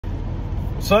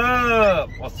What's up?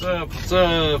 What's up? What's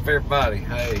up, everybody?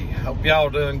 Hey, hope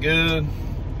y'all doing good.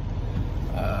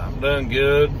 I'm doing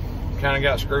good. Kind of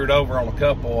got screwed over on a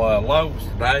couple loads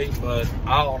today, but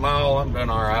all in all, I'm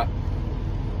doing all right.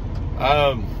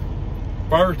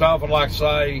 First off, I'd like to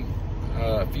say,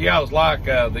 if you guys like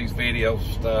these videos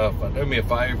and stuff, do me a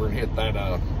favor and hit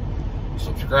that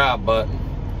subscribe button.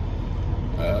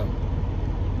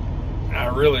 I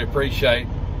really appreciate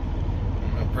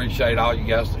all you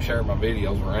guys that share my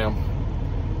videos around.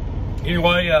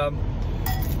 Anyway,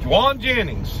 Jauan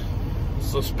Jennings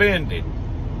suspended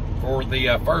for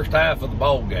the first half of the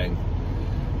bowl game.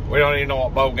 We don't even know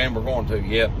what bowl game we're going to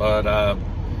yet, but the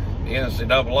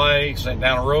NCAA sent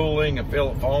down a ruling and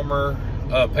Philip Farmer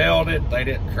upheld it. They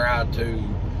didn't try to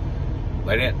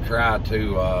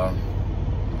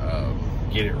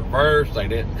get it reversed. They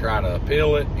didn't try to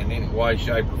appeal it in any way,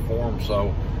 shape, or form.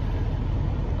 So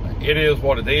it is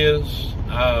what it is.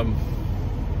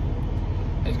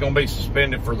 He's going to be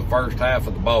suspended for the first half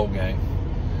of the bowl game.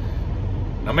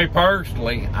 Now, me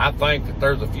personally, I think that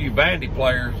there's a few Vandy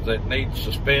players that need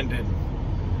suspended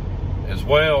as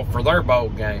well for their bowl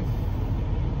game.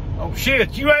 Oh,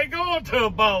 shit, you ain't going to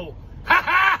a bowl. Ha,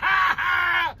 ha, ha,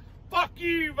 ha. Fuck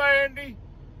you, Vandy.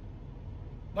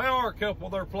 There are a couple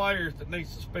of their players that need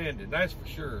suspended, that's for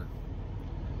sure.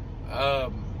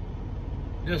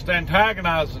 Just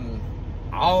antagonizing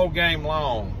all game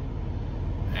long.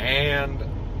 And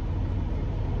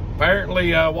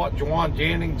apparently what Jauan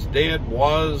Jennings did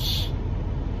was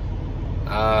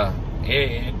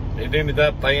they ended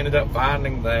up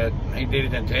finding that he did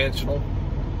it intentional.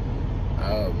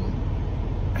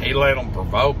 He let them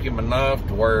provoke him enough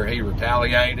to where he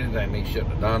retaliated, and he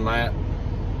shouldn't have done that.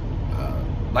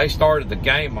 They started the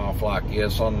game off like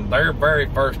this on their very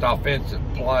first offensive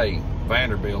play,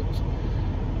 Vanderbilt's.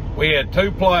 We had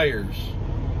two players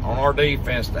on our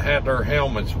defense that had their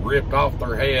helmets ripped off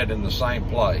their head in the same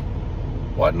play.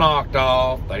 Wasn't knocked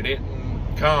off. They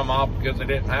didn't come off because they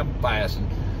didn't have them fastened.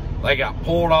 They got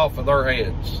pulled off of their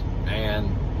heads.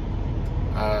 And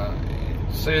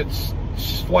it's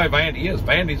just the way Vandy is.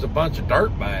 Vandy's a bunch of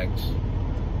dirtbags.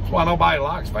 That's why nobody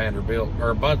likes Vanderbilt. They're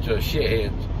a bunch of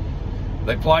shitheads.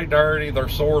 They play dirty. They're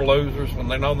sore losers. When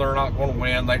they know they're not going to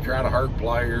win, they try to hurt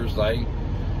players.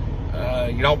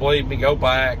 You don't believe me, go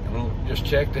back and just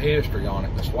check the history on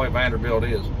it. That's the way Vanderbilt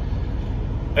is.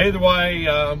 Either way,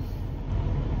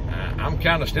 I'm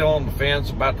kind of still on the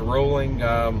fence about the ruling.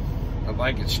 I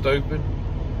think it's stupid.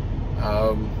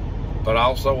 But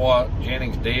also what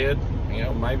Jennings did,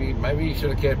 maybe he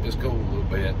should have kept his cool a little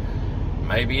bit.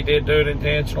 Maybe he did do it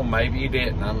intentional, maybe he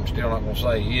didn't. I'm still not going to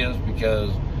say he is,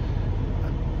 because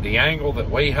the angle that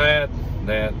we had,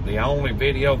 the only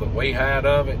video that we had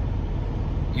of it,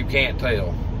 you can't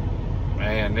tell.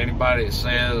 And anybody that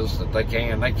says that they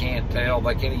can't tell.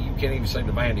 You can't even see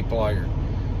the Vandy player.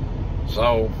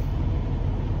 So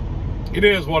it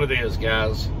is what it is,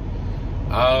 guys.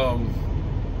 Kind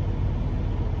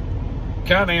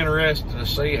of interested to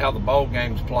see how the bowl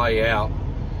games play out.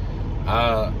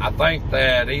 I think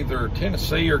that either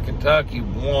Tennessee or Kentucky,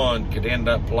 one, could end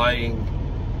up playing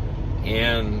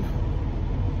in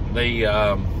the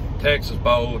Texas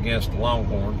Bowl against the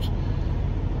Longhorns.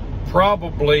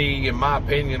 Probably, in my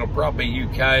opinion, it'll probably be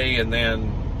UK, and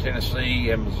then Tennessee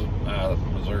and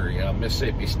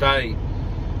Mississippi State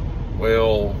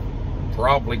will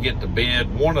probably get the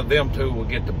bid. One of them two will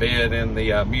get the bid in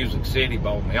the Music City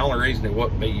Bowl. And the only reason it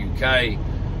wouldn't be UK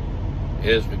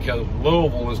is because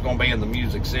Louisville is going to be in the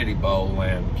Music City Bowl,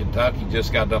 and Kentucky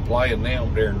just got done playing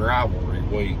them during rivalry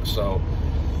week. So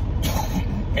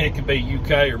it could be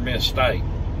UK or Miss State.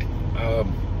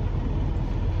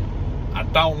 I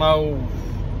don't know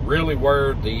really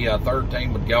where the third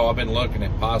team would go. I've been looking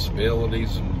at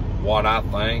possibilities and what I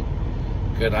think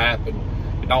could happen.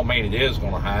 It don't mean it is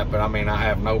going to happen. I mean, I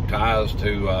have no ties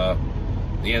to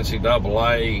the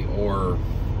NCAA or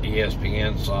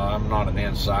ESPN, so I'm not an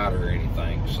insider or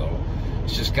anything. So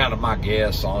it's just kind of my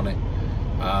guess on it.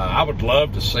 I would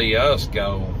love to see us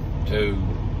go to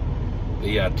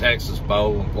the Texas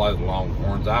Bowl and play the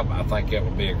Longhorns. I think that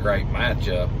would be a great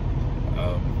matchup.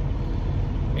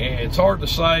 It's hard to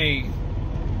say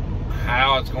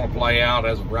how it's going to play out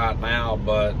as of right now,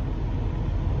 but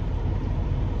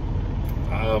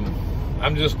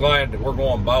I'm just glad that we're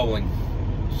going bowling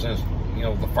since,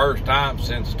 the first time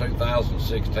since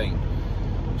 2016.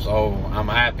 So I'm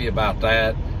happy about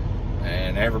that,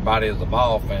 and everybody as a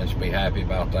Vol fan should be happy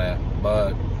about that.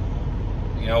 But,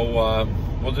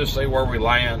 we'll just see where we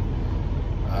land.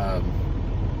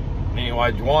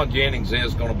 Anyway, Jauan Jennings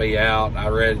is going to be out. I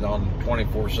read it on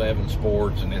 24/7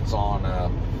 Sports, and it's on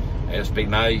SB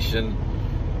Nation.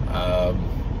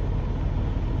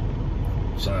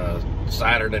 It's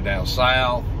Saturday down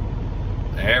south.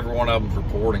 Every one of them's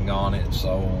reporting on it,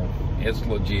 so it's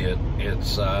legit.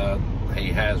 It's he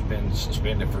has been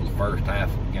suspended for the first half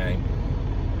of the game,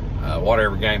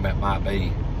 whatever game that might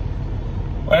be.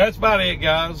 Well, that's about it,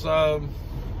 guys. I'm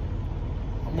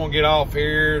gonna get off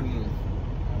here and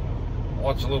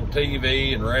watch a little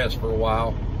TV and rest for a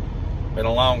while. Been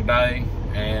a long day,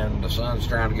 and the sun's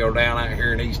trying to go down out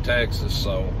here in East Texas,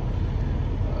 so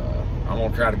I'm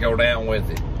gonna try to go down with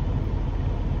it.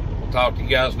 We'll talk to you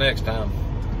guys next time.